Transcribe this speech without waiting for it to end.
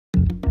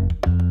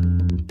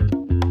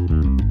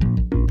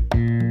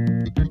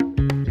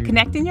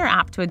Connecting your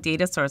app to a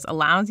data source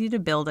allows you to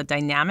build a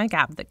dynamic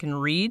app that can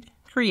read,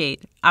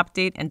 create,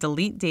 update, and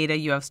delete data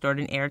you have stored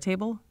in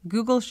Airtable,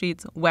 Google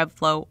Sheets,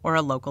 Webflow, or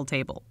a local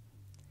table.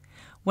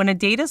 When a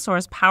data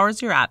source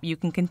powers your app, you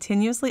can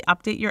continuously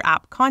update your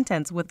app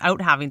contents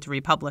without having to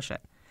republish it.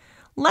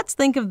 Let's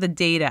think of the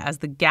data as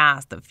the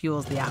gas that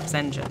fuels the app's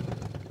engine.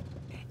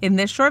 In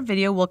this short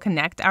video, we'll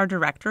connect our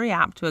directory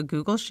app to a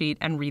Google Sheet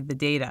and read the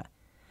data.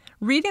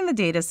 Reading the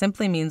data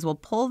simply means we'll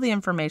pull the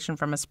information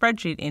from a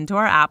spreadsheet into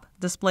our app,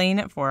 displaying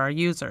it for our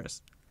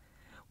users.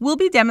 We'll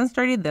be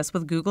demonstrating this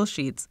with Google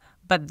Sheets,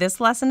 but this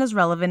lesson is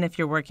relevant if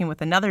you're working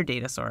with another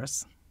data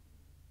source.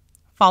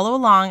 Follow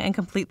along and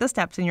complete the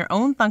steps in your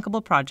own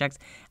Thunkable project,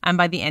 and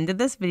by the end of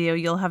this video,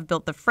 you'll have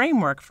built the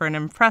framework for an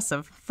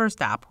impressive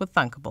first app with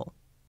Thunkable.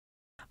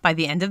 By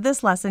the end of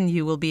this lesson,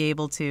 you will be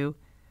able to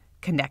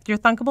connect your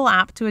Thunkable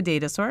app to a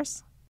data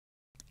source,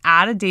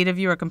 add a data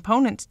viewer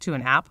component to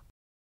an app,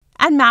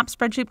 and map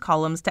spreadsheet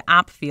columns to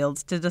app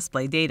fields to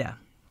display data.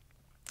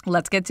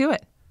 Let's get to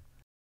it.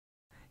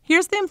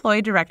 Here's the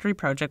employee directory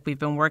project we've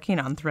been working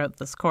on throughout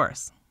this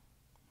course.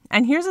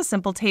 And here's a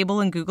simple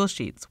table in Google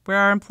Sheets where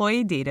our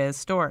employee data is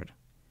stored.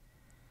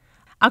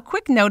 A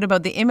quick note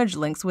about the image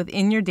links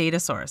within your data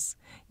source.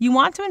 You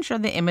want to ensure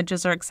the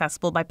images are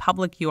accessible by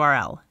public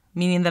URL,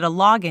 meaning that a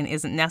login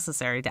isn't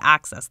necessary to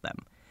access them.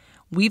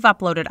 We've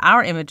uploaded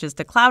our images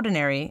to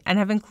Cloudinary and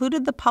have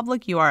included the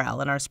public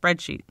URL in our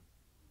spreadsheet.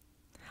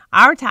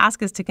 Our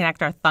task is to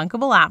connect our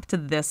Thunkable app to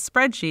this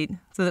spreadsheet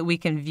so that we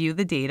can view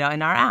the data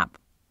in our app.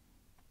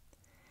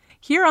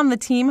 Here on the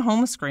team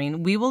home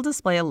screen, we will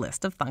display a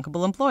list of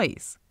Thunkable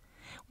employees.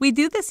 We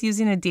do this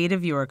using a data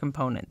viewer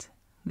component.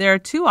 There are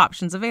two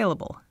options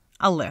available,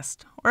 a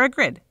list or a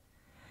grid.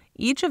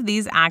 Each of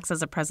these acts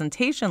as a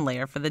presentation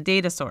layer for the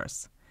data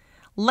source.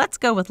 Let's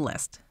go with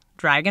list.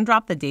 Drag and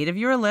drop the data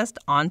viewer list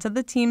onto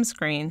the team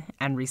screen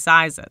and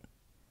resize it.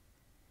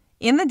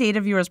 In the Data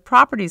Viewer's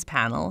Properties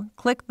panel,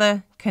 click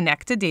the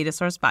Connect to Data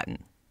Source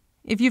button.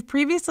 If you've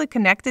previously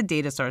connected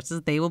data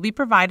sources, they will be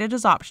provided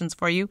as options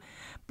for you,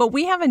 but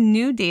we have a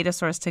new data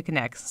source to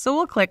connect, so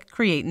we'll click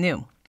Create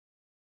New.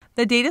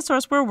 The data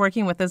source we're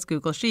working with is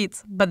Google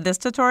Sheets, but this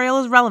tutorial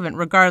is relevant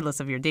regardless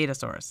of your data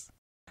source.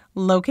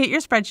 Locate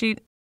your spreadsheet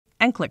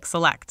and click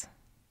Select.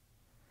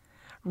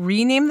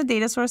 Rename the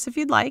data source if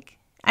you'd like,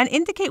 and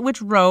indicate which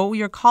row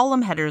your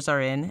column headers are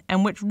in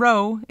and which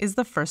row is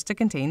the first to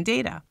contain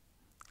data.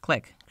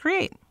 Click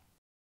Create.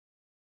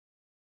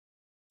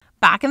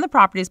 Back in the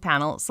Properties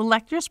panel,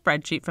 select your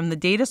spreadsheet from the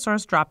Data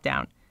Source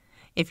dropdown.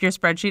 If your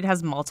spreadsheet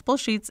has multiple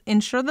sheets,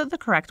 ensure that the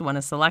correct one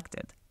is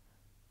selected.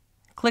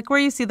 Click where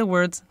you see the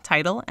words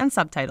Title and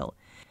Subtitle.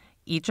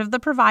 Each of the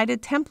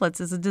provided templates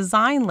is a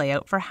design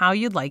layout for how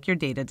you'd like your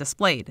data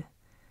displayed.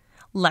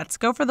 Let's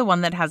go for the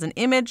one that has an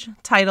image,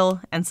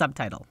 title, and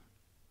subtitle.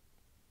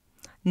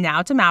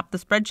 Now to map the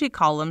spreadsheet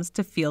columns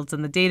to fields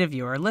in the Data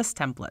Viewer list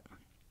template.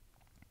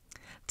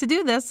 To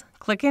do this,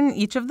 click in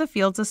each of the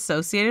fields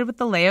associated with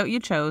the layout you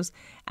chose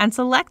and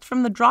select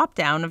from the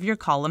drop-down of your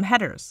column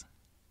headers.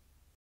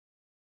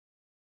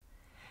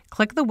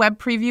 Click the Web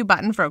Preview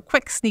button for a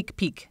quick sneak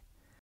peek.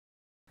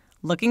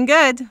 Looking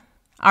good!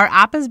 Our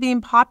app is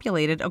being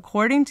populated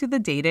according to the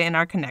data in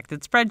our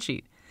connected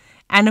spreadsheet.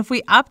 And if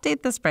we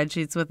update the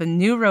spreadsheets with a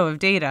new row of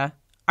data,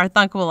 our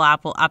Thunkable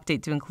app will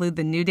update to include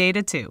the new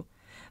data too.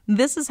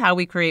 This is how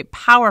we create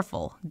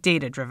powerful,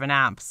 data-driven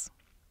apps.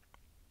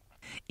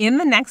 In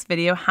the next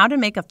video, how to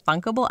make a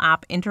Thunkable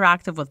app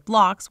interactive with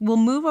blocks, we'll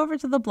move over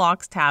to the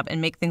Blocks tab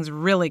and make things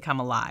really come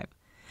alive.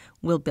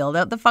 We'll build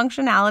out the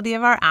functionality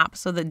of our app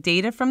so that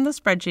data from the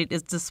spreadsheet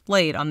is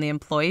displayed on the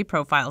employee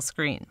profile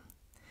screen.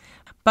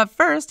 But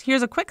first,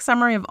 here's a quick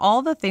summary of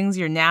all the things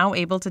you're now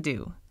able to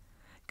do.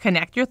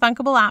 Connect your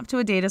Thunkable app to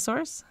a data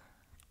source,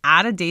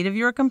 add a data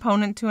viewer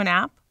component to an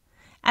app,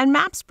 and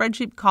map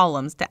spreadsheet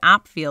columns to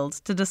app fields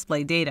to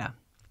display data.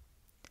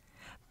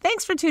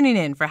 Thanks for tuning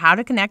in for how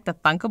to connect a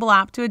Thunkable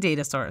app to a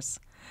data source.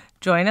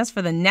 Join us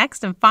for the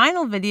next and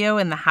final video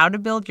in the How to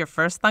Build Your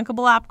First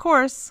Thunkable App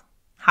course,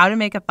 How to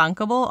Make a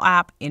Thunkable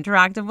App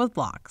Interactive with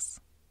Blocks.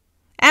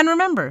 And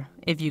remember,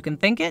 if you can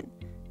think it,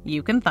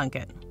 you can thunk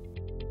it.